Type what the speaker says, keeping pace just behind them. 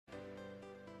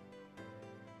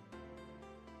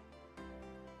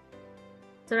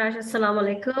Suraj, Assalamu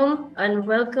alaikum and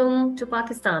welcome to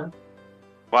Pakistan.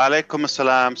 Wa alaikum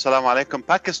assalam. Salam alaikum.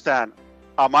 Pakistan.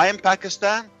 Am I in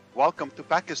Pakistan? Welcome to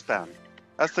Pakistan.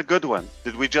 That's the good one.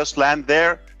 Did we just land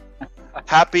there?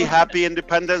 Happy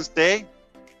Independence Day.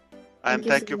 And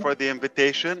thank you for the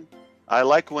invitation. I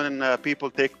like when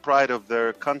people take pride of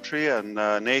their country and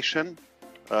nation,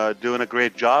 doing a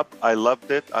great job. I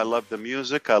loved it. I love the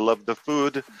music. I love the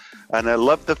food. And I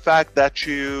love the fact that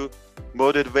you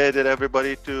motivated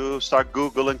everybody to start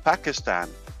Googling Pakistan.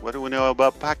 What do we know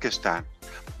about Pakistan?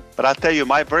 But I'll tell you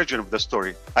my version of the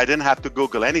story. I didn't have to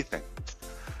Google anything.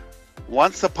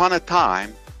 Once upon a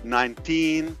time,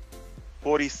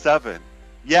 1947,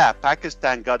 yeah,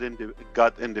 Pakistan got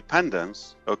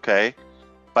independence, okay?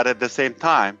 But at the same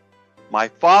time, my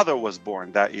father was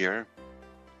born that year.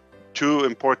 Two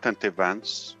important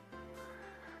events.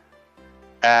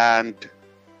 And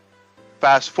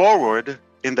fast forward,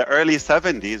 in the early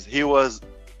 70s, he was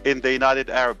in the United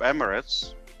Arab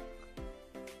Emirates.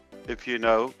 If you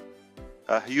know,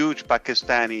 a huge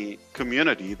Pakistani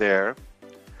community there.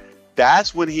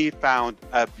 That's when he found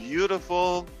a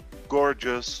beautiful,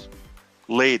 gorgeous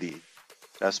lady.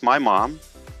 That's my mom.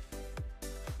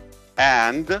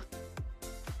 And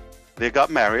they got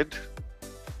married.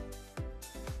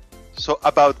 So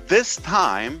about this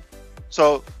time,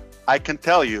 so I can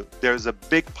tell you, there's a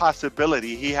big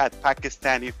possibility he had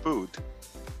Pakistani food.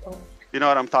 You know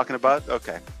what I'm talking about?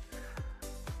 Okay.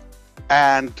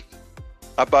 And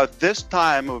about this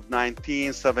time of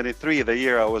 1973, the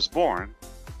year I was born,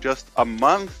 just a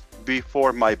month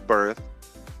before my birth,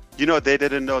 you know, they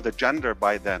didn't know the gender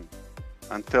by then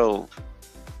until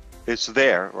it's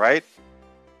there, right?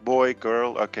 Boy,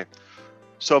 girl, okay.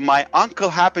 So my uncle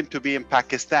happened to be in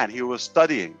Pakistan. He was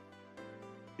studying.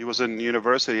 He was in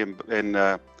university in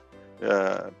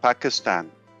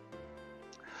Pakistan.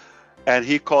 And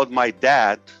he called my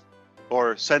dad,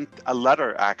 or sent a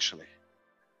letter actually.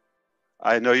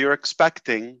 I know you're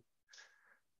expecting,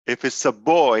 if it's a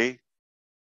boy,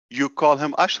 you call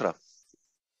him Ashraf.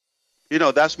 You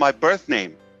know, that's my birth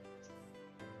name,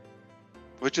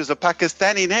 which is a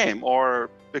Pakistani name,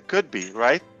 or it could be,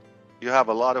 right? You have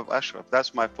a lot of Ashraf.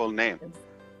 That's my full name.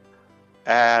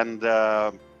 And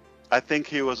I think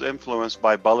he was influenced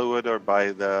by Bollywood or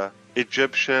by the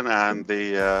Egyptian and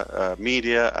the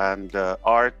media and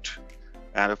art,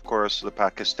 and of course the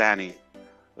Pakistani.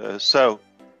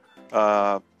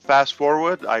 Fast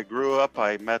forward, I grew up,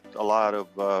 I met a lot of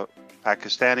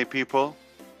Pakistani people.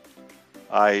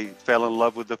 I fell in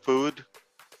love with the food,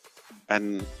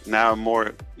 and now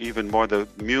even more the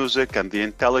music and the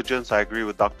intelligence. I agree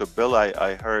with Dr. Bill.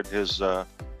 I heard his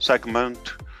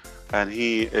segment, and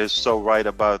he is so right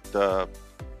about the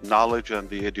knowledge and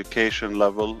the education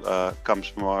level comes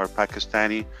from our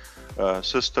Pakistani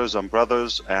sisters and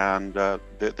brothers, and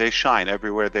they shine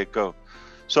everywhere they go.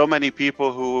 So many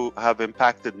people who have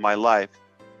impacted my life,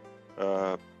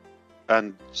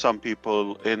 and some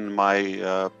people in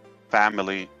my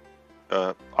family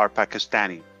are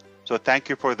Pakistani. So thank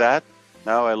you for that.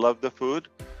 Now I love the food.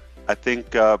 I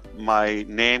think my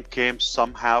name came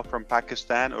somehow from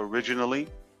Pakistan originally.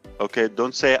 Okay,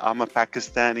 don't say I'm a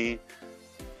Pakistani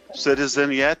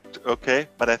citizen yet, okay,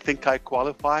 but I think I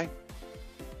qualify.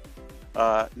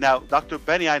 Now, Dr.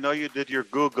 Benny, I know you did your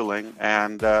Googling,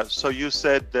 and so you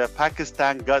said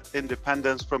Pakistan got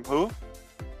independence from who?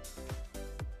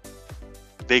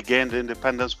 They gained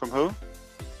independence from who?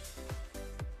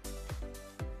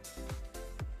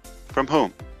 From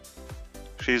whom?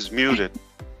 She's muted.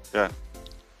 Yeah.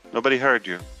 Nobody heard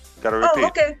you. Gotta repeat. Oh,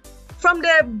 okay. From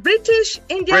the British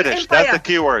Indian British, Empire. that's the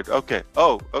key word. Okay.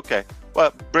 Oh, okay.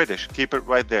 Well, British, keep it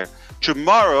right there.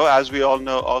 Tomorrow, as we all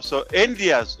know, also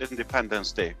India's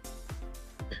Independence Day.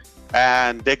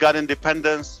 And they got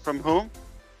independence from whom?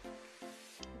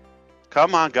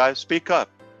 Come on, guys, speak up.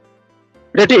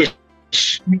 British.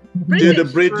 British. The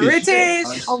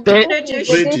British.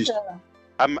 British.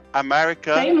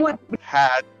 America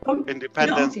had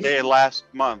Independence Day last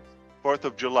month, 4th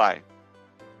of July,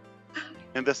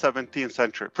 in the 17th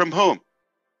century. From whom?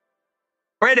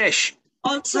 British.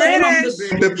 Also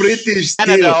The British.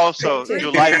 Canada also,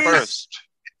 July 1st.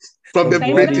 From the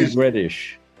British.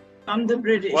 British. from the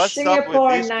British. What's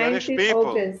Singapore, up with these British 19th people?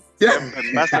 August. Yeah.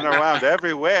 They're messing around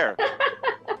everywhere.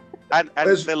 And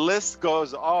the list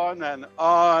goes on and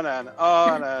on and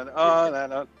on and on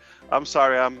and on. I'm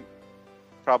sorry, I'm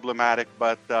problematic,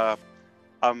 but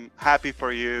I'm happy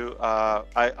for you.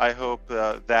 I hope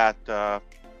that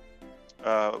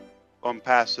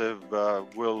ONPASSIVE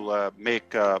will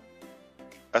make a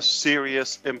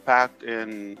serious impact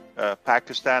in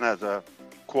Pakistan as a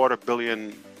 $250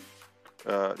 million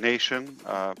nation,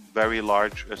 very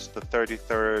large. It's the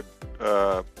 33rd,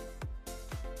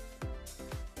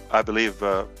 I believe,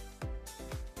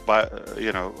 by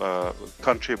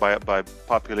country by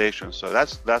population. So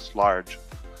that's large.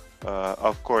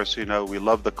 Of course, we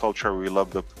love the culture, we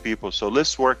love the people. So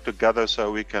let's work together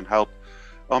so we can help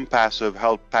ONPASSIVE,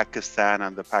 help Pakistan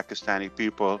and the Pakistani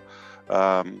people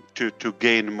to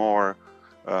gain more,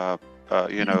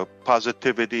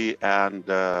 positivity and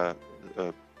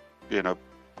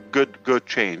good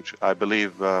change. I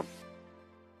believe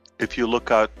if you look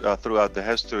out throughout the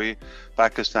history,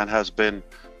 Pakistan has been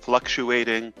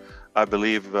fluctuating. I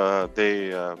believe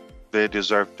they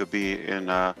deserve to be in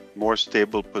a more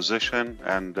stable position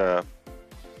and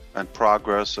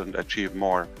progress and achieve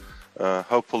more.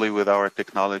 Hopefully with our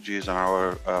technologies and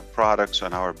our products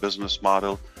and our business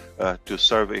model to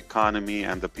serve economy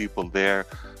and the people there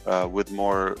with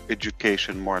more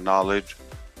education, more knowledge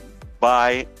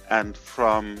by and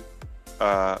from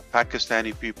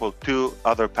Pakistani people to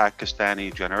other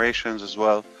Pakistani generations as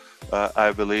well.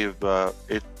 I believe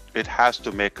it has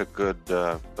to make a good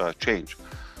change.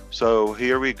 So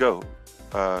here we go.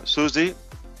 Susie,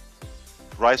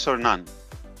 rice or naan?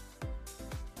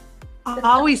 I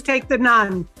always take the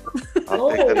naan.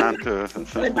 I'll take the naan too.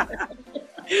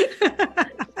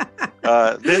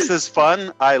 This is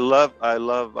fun. I love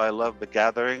the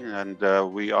gathering, and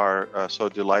we are so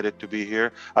delighted to be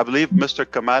here. I believe Mr.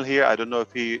 Kamal here. I don't know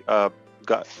if he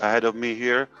got ahead of me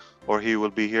here, or he will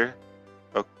be here.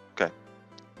 Okay.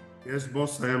 Yes,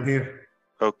 boss, I am here.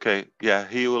 Okay. Yeah,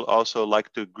 he will also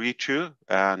like to greet you,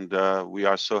 and we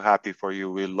are so happy for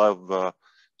you. We love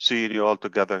seeing you all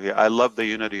together here. I love the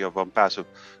unity of ONPASSIVE.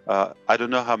 I don't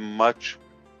know how much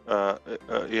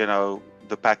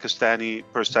the Pakistani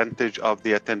percentage of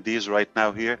the attendees right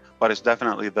now here, but it's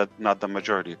definitely not the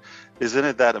majority. Isn't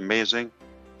it that amazing?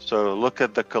 So look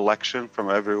at the collection from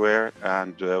everywhere,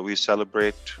 and we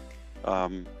celebrate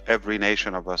every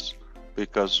nation of us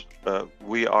because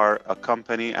we are a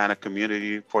company and a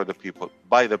community for the people,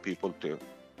 by the people too.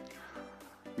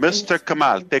 Mr.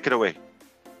 Kamal, take it away.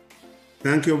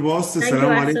 Thank you, boss. Thank you,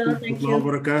 Assalamu Axel. alaikum Thank wa you.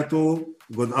 barakatuh.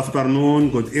 Good afternoon,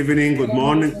 good evening, good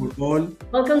morning for all.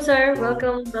 Welcome, sir.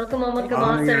 Welcome, Mohammed,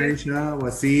 Kamal, Hi, sir. Aisha,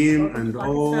 Wasim, Welcome and to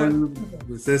all Pakistan.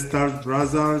 the sisters,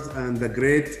 brothers, and the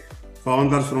great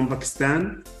founders from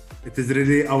Pakistan. It is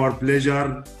really our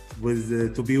pleasure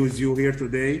to be with you here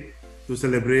today to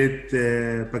celebrate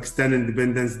Pakistan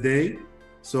Independence Day.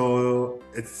 So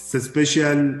it's a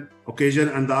special occasion,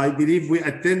 and I believe we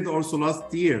attended also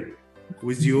last year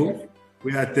with you.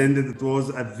 We attended. It was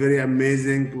a very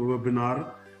amazing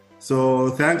webinar. So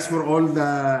thanks for all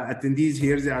the attendees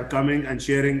here. They are coming and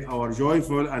sharing our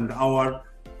joyful and our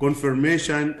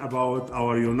confirmation about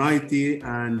our unity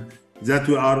and that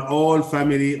we are all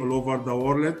family all over the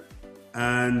world.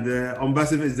 And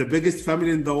ONPASSIVE is the biggest family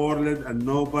in the world, and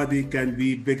nobody can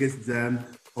be biggest than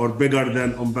or bigger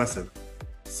than ONPASSIVE.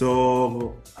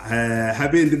 So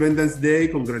happy Independence Day,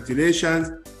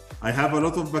 congratulations. I have a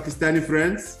lot of Pakistani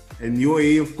friends in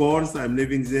UAE, of course. I'm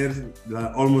living there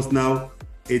almost now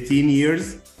 18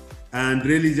 years. And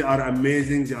really, they are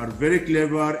amazing. They are very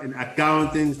clever in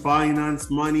accounting,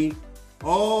 finance, money,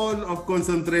 all of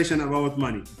concentration about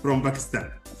money from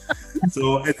Pakistan.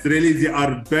 So it's really, they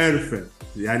are perfect.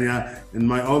 In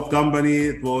my old company,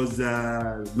 it was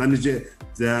the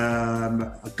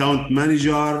account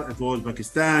manager, it was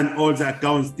Pakistan, all the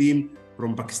accounts team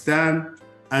from Pakistan,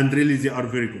 and really they are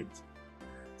very good.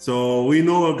 So we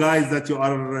know, guys, that you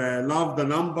are love the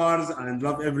numbers and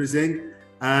love everything.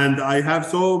 And I have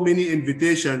so many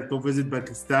invitations to visit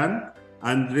Pakistan.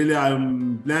 And really,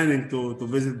 I'm planning to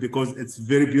visit because it's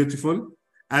very beautiful.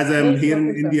 As I'm here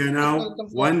in India now,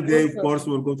 one day, of course,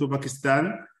 we'll go to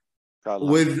Pakistan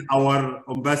with our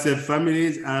ONPASSIVE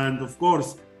families. And of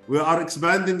course, we are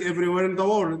expanding everywhere in the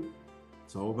world.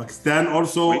 So Pakistan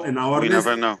also in our list.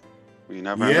 Never know. We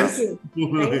never know. Yes. Thank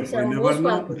you, sir. We never Most know.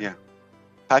 welcome. Yeah.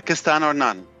 Pakistan or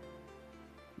none?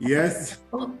 Yes.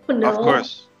 Oh, no. Of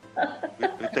course.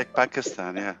 We take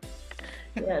Pakistan, yeah.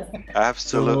 Yes.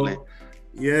 Absolutely. So,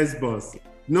 yes, boss.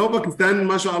 No, Pakistan,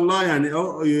 mashallah,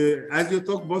 as you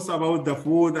talk, boss, about the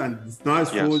food and it's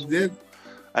nice Yes. food there.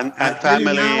 And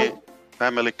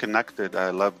family connected. I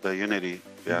love the unity.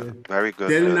 Yeah, very good.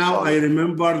 Till now, solid. I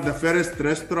remember the first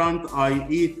restaurant I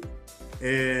eat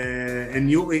in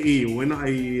UAE when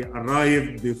I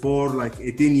arrived before like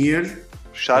 18 years.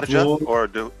 Sharjah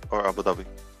or Abu Dhabi?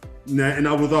 In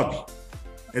Abu Dhabi.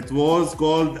 It was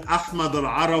called Ahmad Al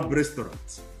Arab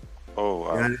Restaurant. Oh,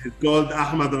 wow. And it's called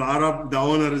Ahmad Al Arab. The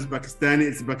owner is Pakistani.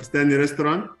 It's a Pakistani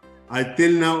restaurant.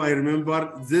 Till now, I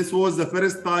remember this was the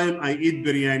first time I eat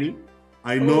biryani.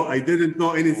 I know I didn't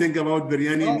know anything about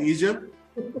biryani in Egypt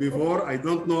before. I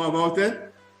don't know about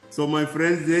it. So my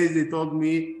friends, they told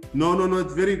me, no,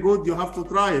 it's very good. You have to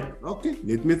try it. Okay,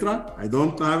 let me try. I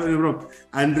don't have any problem.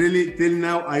 And really, till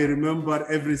now, I remember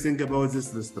everything about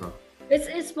this restaurant.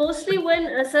 It's mostly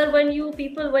when, sir, when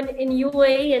in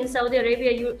UAE and Saudi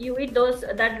Arabia, you eat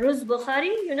that ruz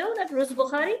bukhari, you know, that ruz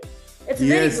bukhari? It's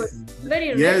very good. Very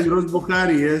rich. Yes, ruz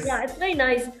bukhari, yes. Yeah, it's very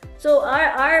nice. So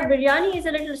our biryani is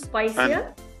a little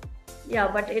spicier. Yeah,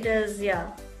 but it is,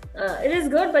 it is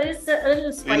good, but it's a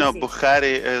little spicy. You know,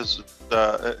 Bukhari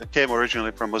came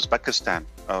originally from Uzbekistan.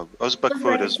 Uzbek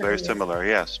food is very similar,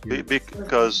 yes.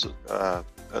 Because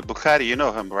Bukhari, you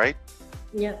know him, right?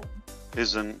 Yeah.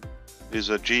 He's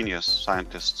a genius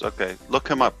scientist. Okay, look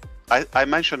him up. I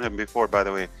mentioned him before, by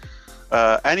the way.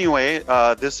 Anyway,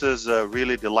 this is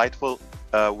really delightful.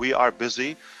 We are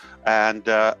busy. And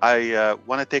I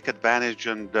want to take advantage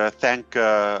and thank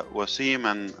Wasim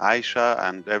and Aisha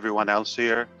and everyone else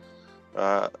here.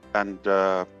 And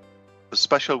a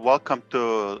special welcome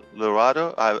to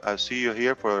Lorado. I see you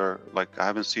here for, I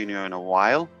haven't seen you in a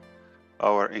while.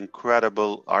 Our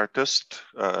incredible artist.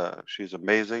 She's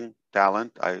amazing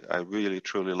talent. I really,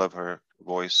 truly love her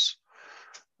voice.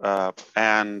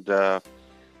 And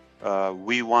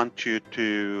we want you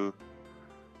to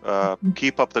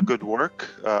keep up the good work.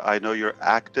 I know you're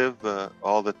active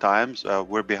all the times.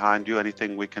 We're behind you.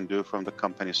 Anything we can do from the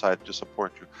company side to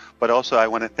support you. But also, I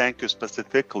want to thank you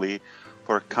specifically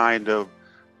for kind of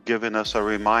giving us a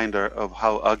reminder of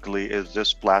how ugly is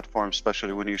this platform,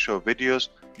 especially when you show videos.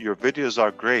 Your videos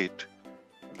are great.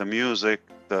 The music,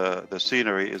 the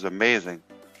scenery is amazing.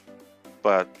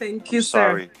 But thank you,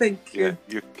 sorry. Sir. Thank you.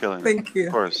 You're killing Thank it. you.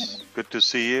 Of course. Good to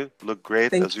see you. Look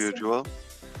great as usual.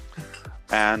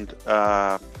 And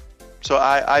so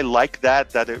I like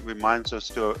that it reminds us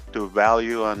to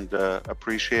value and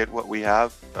appreciate what we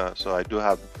have. So I do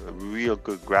have a real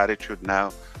good gratitude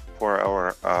now for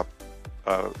our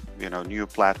new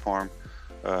platform,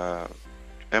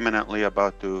 imminently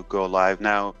about to go live.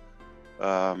 Now,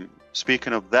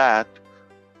 speaking of that,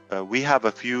 we have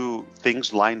a few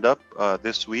things lined up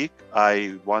this week.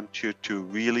 I want you to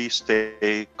really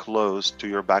stay close to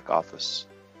your back office.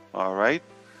 All right?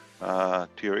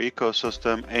 To your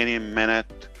ecosystem. Any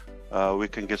minute we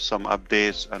can get some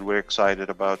updates, and we're excited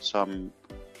about some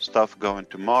stuff going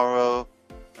tomorrow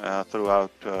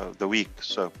throughout the week.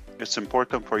 So it's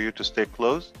important for you to stay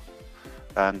close,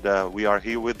 and we are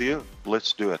here with you.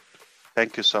 Let's do it.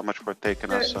 Thank you so much for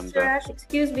taking us. Sir Ash,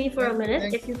 excuse me for a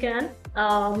minute, if you can.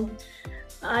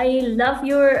 I love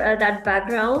your that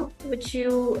background which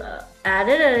you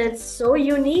added, and it's so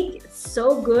unique, it's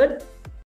so good.